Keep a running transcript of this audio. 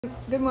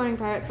Good morning,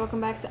 Pirates.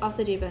 Welcome back to Off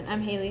the Deep End.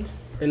 I'm Haley.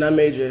 And I'm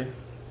AJ.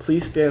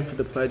 Please stand for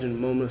the pledge in a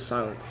moment of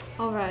silence.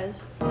 All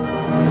rise.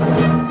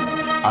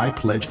 I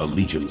pledge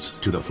allegiance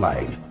to the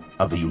flag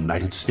of the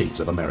United States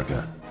of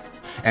America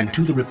and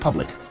to the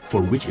republic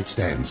for which it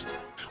stands,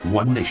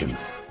 one nation,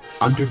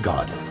 under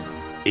God,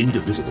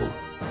 indivisible,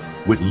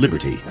 with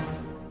liberty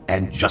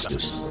and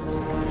justice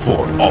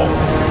for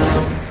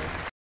all.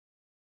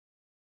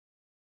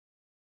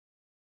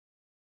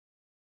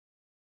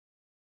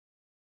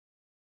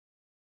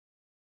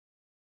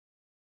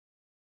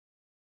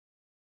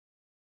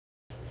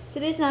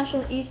 Today's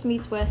National East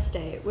Meets West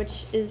Day,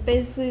 which is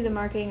basically the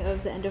marking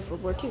of the end of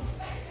World War II.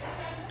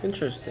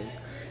 Interesting.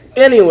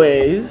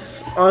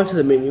 Anyways, on to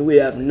the menu. We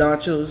have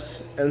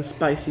nachos and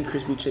spicy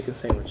crispy chicken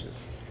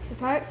sandwiches. For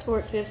Pirate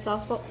sports, we have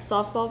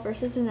softball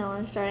versus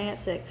Denellen starting at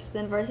 6,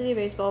 then varsity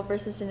baseball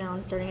versus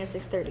Denellen starting at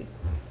 6:30.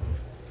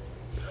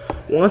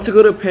 Want to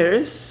go to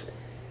Paris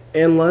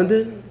and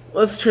London?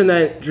 Let's turn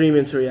that dream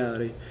into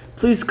reality.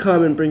 Please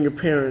come and bring your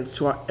parents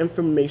to our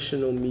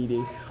informational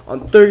meeting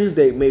on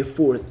Thursday, May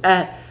 4th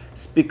at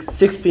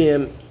 6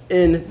 p.m.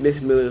 in Miss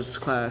Miller's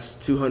class,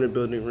 200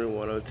 building room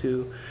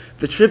 102.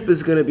 The trip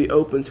is going to be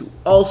open to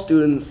all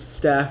students,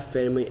 staff,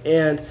 family,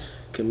 and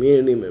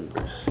community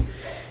members.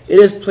 It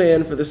is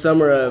planned for the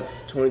summer of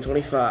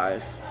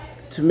 2025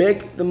 to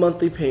make the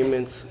monthly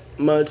payments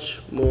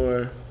much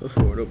more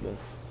affordable.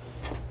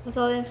 That's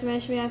all the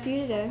information we have for you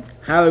today.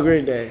 Have a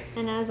great day.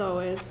 And as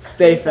always,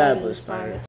 Stay fabulous, Pirates.